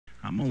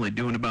I'm only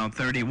doing about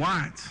 30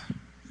 watts.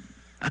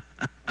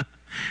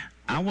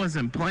 I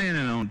wasn't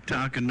planning on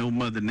talking no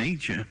Mother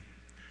Nature.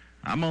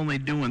 I'm only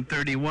doing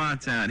 30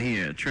 watts out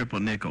here.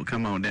 Triple nickel,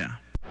 come on down.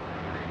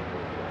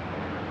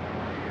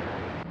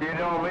 You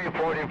know me,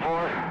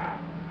 44.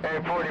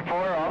 Hey,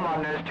 44, I'm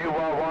on this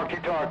 2-watt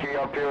walkie-talkie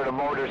up here in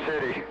Motor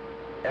City.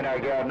 And I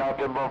got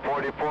nothing but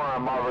 44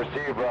 on my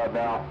receiver right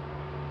now.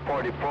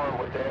 44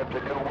 with the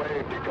afternoon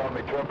wave, they call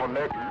me Triple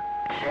Nickel.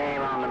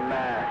 Shame on the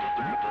mess.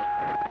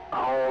 A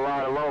whole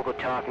lot of local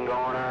talking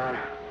going on.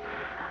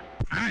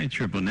 All right,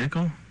 Triple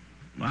Nickel.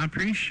 Well, I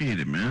appreciate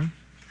it, man.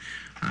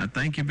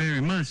 Thank you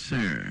very much,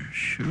 sir.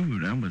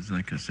 Shoot, I was,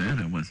 like I said,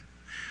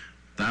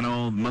 thought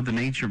old Mother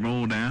Nature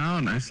rolled out,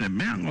 and I said,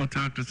 man, I'm going to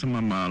talk to some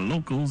of my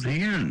locals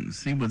here and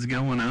see what's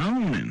going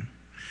on. And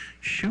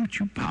shoot,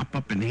 you pop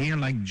up in here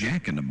like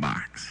Jack in the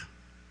Box.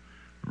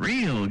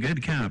 Real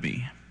good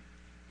copy.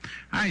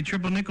 All right,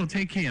 Triple Nickel,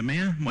 take care,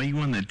 man. Well, you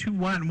on the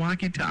 2-watt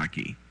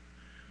walkie-talkie.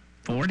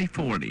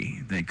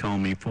 4040. They call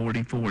me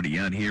 4040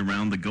 out here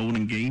around the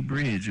Golden Gate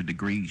Bridge with the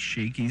great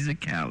Shakies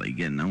of Cali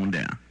getting on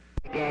down.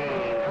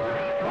 Game.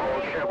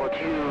 Old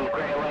 222,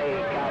 Great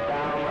Lake, got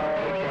down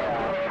right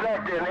there.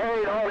 Second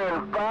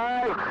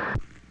 805.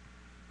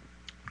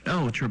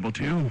 Oh,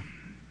 222.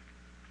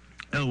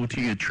 Oh,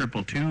 to you,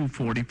 222,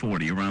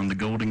 4040 around the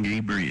Golden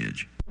Gate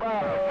Bridge.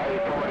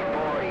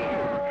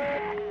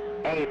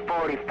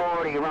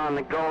 840 around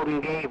the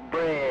Golden Gate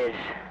Bridge.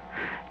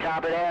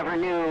 Top of the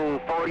afternoon,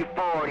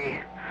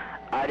 4040.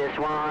 I just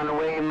wanted to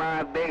wave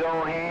my big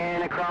old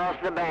hand across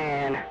the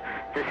band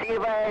to see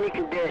if I had any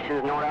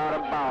conditions, no doubt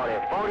about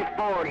it.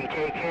 4040,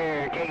 take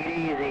care and take it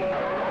easy.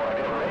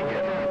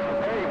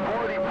 Hey,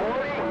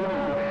 4040.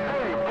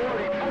 Hey,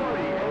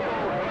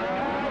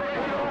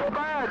 4040.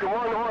 Bad, the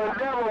one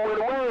devil with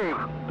a wave.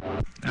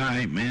 All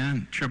right,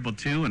 man,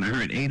 222, and I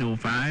heard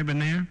 805 in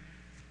there.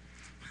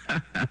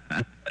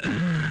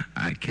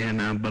 I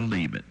cannot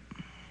believe it.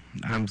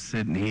 I'm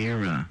sitting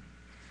here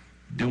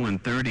doing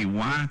 30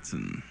 watts,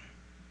 and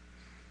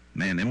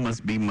man, it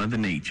must be Mother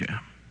Nature.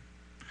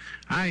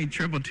 All right,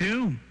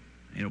 222,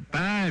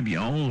 805,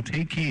 y'all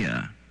take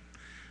care.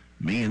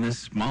 Me and this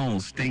small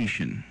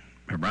station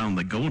around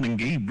the Golden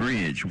Gate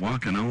Bridge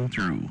walking on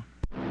through.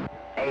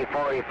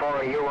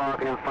 840, you're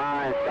walking in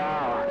fine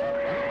style.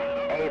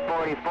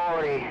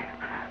 840.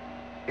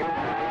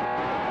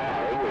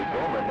 It was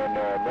booming in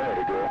there a minute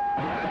ago.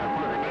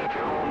 Mother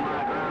Nature holding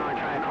my ground,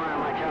 trying to climb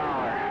my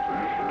tower.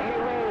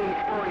 Anyways,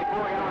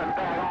 4040, I'm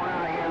back on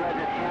out here, let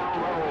the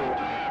sound roll.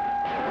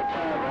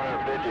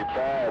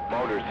 555,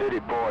 Motor City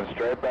pulling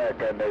straight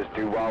back on this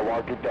 2-watt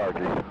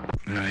walkie-talkie. All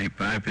right,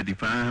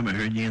 555, I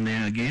heard you in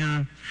there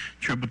again.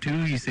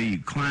 222, you say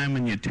you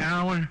climbing your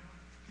tower?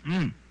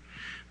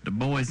 The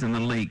boys in the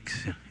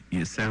lakes,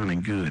 you're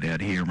sounding good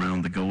out here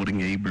around the Golden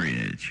Gate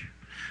Bridge.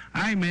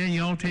 All right, man,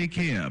 y'all take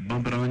care.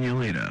 Bump it on you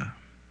later.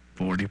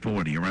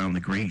 4040 around the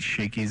great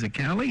Shakies of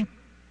Cali.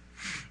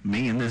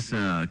 Me and this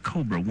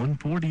Cobra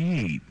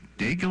 148.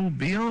 Dago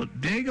built,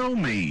 Dago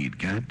made.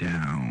 Got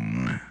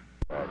down.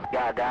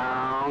 Got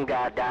down.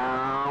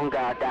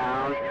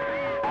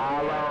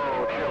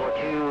 Hello,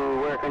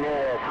 222, working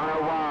this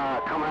 100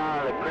 watt coming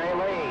out of the Great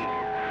Lake.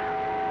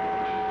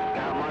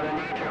 Got Mother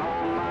Nature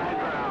holding my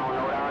ground,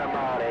 no doubt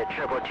about it.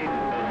 222,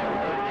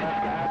 just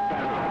got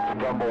down.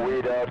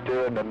 Tumbleweed out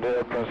there in the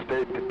different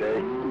state today.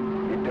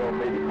 He told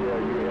me to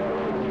tell you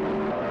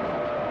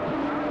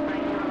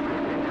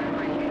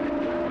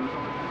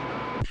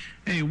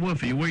Hey,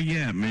 Woofy, where you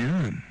at,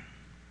 man?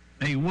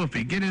 Hey,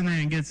 Woofy, get in there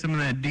and get some of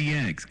that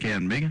DX,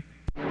 Captain Bigger.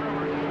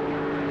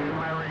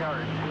 My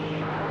regards.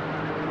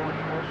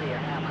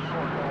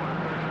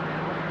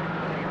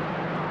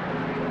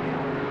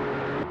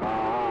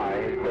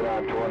 he's been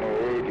on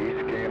 28. He's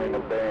scanning the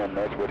band.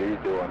 That's what he's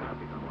doing.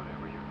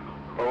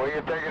 Well, what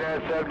you think of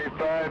that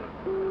 75?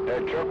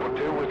 That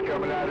 222 was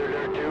coming out of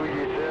there too,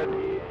 you said?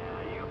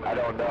 I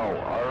don't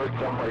know. I heard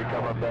somebody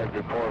coming back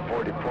before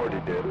 4040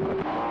 did.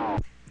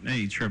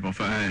 Hey,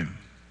 555.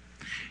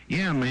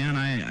 Yeah, man,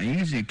 I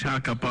usually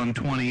talk up on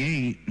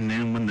 28, and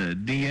then when the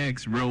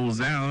DX rolls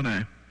out,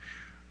 I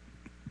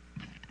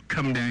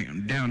come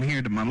down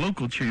here to my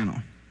local channel.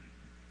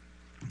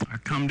 I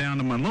come down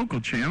to my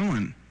local channel,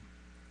 and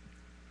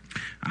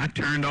I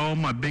turned all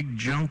my big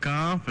junk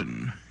off,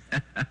 and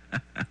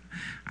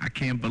I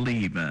can't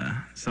believe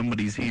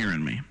somebody's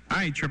hearing me. All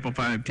right,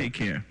 555, take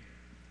care.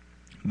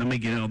 Let me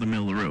get out of the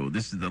middle of the road.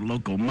 This is the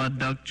local Mud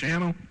Duck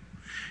channel.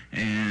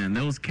 And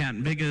those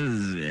Captain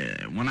Biggers,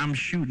 when I'm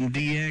shooting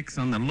DX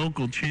on the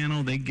local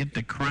channel, they get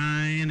to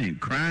crying and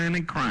crying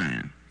and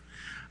crying.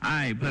 All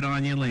right, put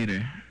on you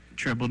later.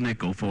 Triple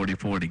nickel,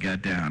 4040,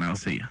 got down. I'll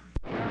see you.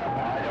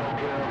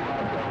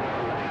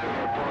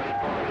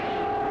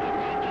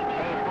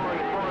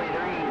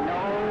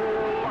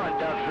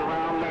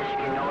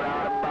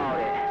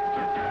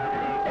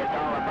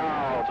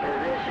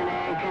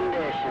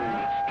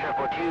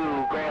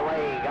 Great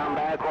Lake, I'm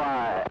back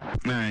quiet.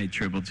 All right,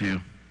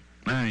 222.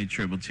 All right,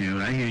 222.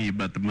 I hear you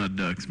about the Mud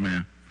Ducks,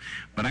 man.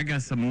 But I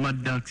got some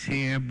Mud Ducks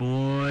here,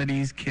 boy.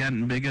 These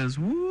Captain Biggers,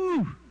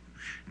 woo.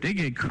 They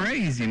get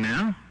crazy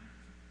now.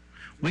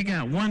 We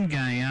got one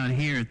guy out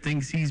here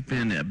thinks he's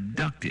been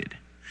abducted.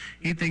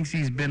 He thinks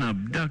he's been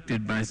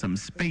abducted by some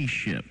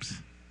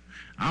spaceships.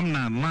 I'm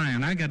not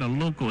lying. I got a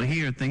local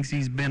here thinks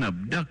he's been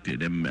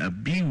abducted and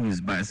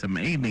abused by some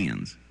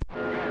aliens.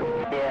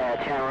 Yeah,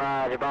 Channel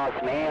Roger about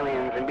some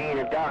aliens and being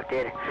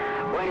abducted.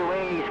 Well,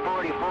 anyways,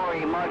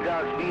 4040 mud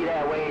ducks be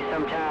that way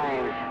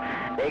sometimes.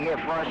 They get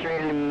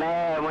frustrated and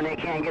mad when they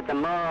can't get the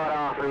mud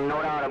off them,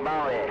 no doubt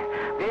about it.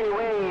 But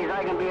anyways,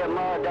 I can be a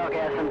mud duck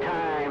at some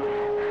times.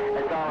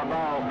 It's all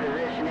about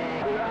positioning.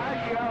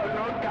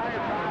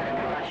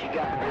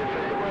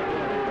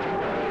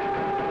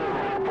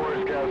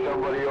 Boy's got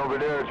somebody over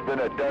there that's been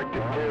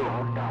abducted too.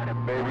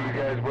 Maybe you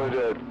guys was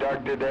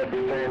abducted at the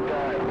same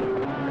time.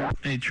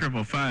 Hey,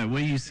 555,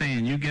 what are you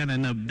saying? You got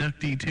an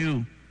abductee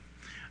too?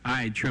 All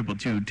right,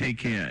 222, take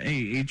care.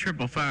 Hey,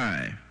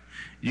 555,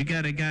 you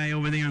got a guy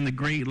over there in the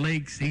Great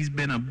Lakes. He's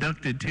been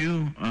abducted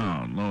too?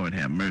 Oh, Lord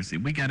have mercy.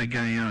 We got a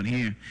guy out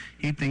here.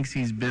 He thinks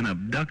he's been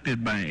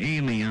abducted by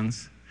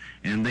aliens,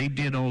 and they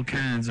did all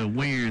kinds of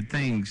weird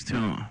things to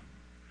him.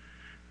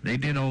 They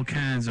did all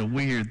kinds of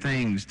weird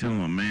things to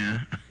him,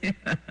 man.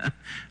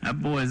 That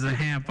boy's a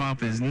half off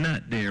his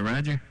nut there,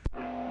 Roger.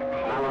 I'm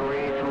gonna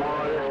read some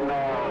more of this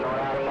mail, no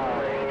doubt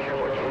about it.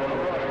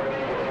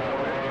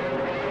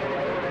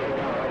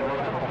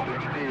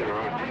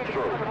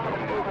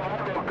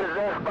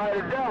 Possessed by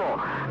the devil.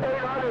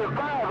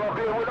 805 up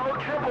here with no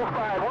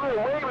 555.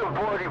 We're waving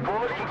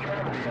 4040.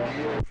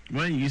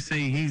 Well, you say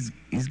he's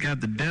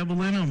got the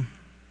devil in him?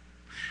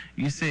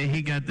 You say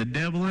he got the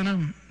devil in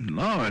him?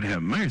 Lord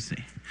have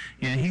mercy.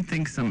 Yeah, he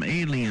thinks some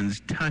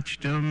aliens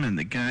touched him, and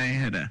the guy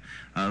had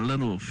a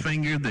little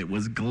finger that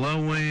was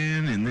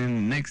glowing, and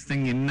then next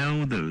thing you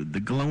know, the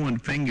glowing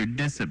finger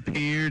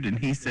disappeared, and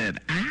he said,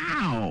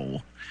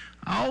 ow!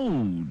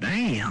 Oh,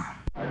 damn.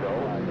 I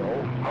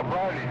know. How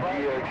about it,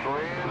 DX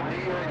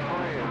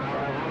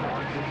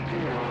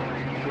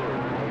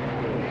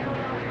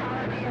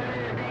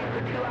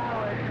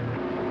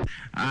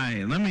All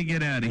right, let me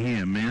get out of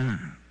here,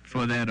 man,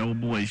 before that old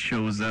boy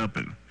shows up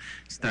and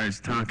starts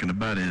talking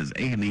about his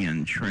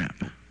alien trip.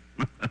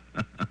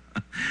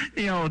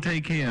 Y'all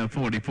take care of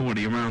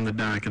 4040 around the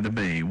dock of the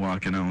bay,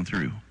 walking on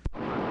through.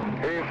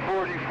 Hey,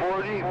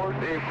 4040,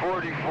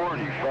 560.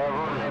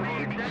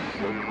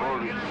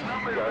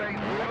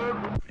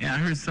 Yeah, I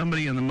heard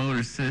somebody on the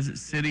Motor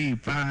City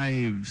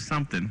 5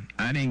 something.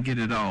 I didn't get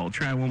it all.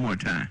 Try one more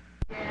time.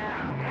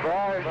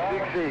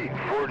 568,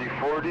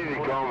 4040, they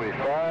call me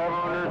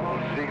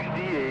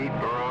 568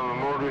 around the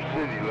Motor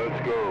City, let's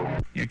go.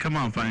 Yeah, come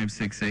on,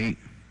 568.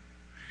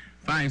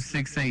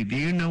 568, do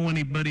you know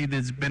anybody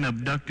that's been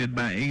abducted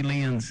by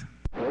aliens?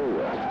 Roger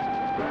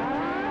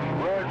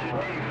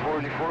D,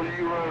 4040,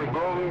 you on the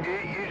Golden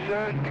Gate, you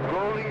said? The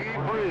Golden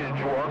Gate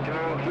Bridge, walking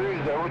on through,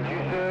 is that what you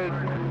said?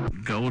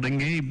 Golden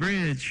Gate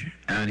Bridge,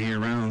 out here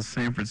around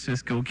San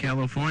Francisco,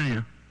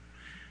 California.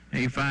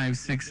 Hey,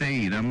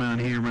 568, I'm out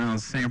here around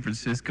San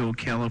Francisco,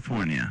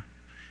 California.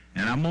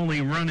 And I'm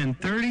only running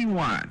 30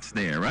 watts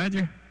there,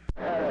 Roger?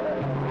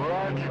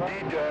 Roger D,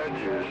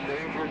 Dodger,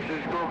 San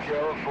Francisco,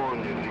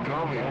 California. They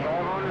call me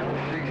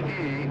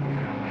 568.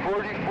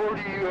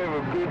 4040, you have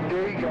a good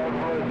day. God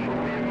bless you.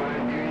 Me and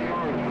mine, you and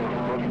yours.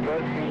 Much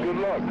best and good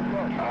luck.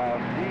 I'll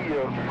see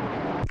you.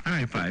 All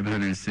right,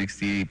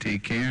 568,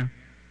 take care.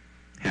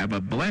 Have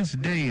a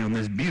blessed day on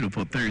this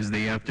beautiful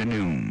Thursday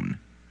afternoon.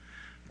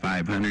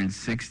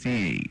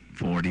 568,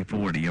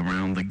 4040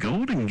 around the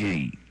Golden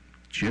Gate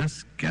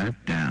just got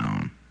down.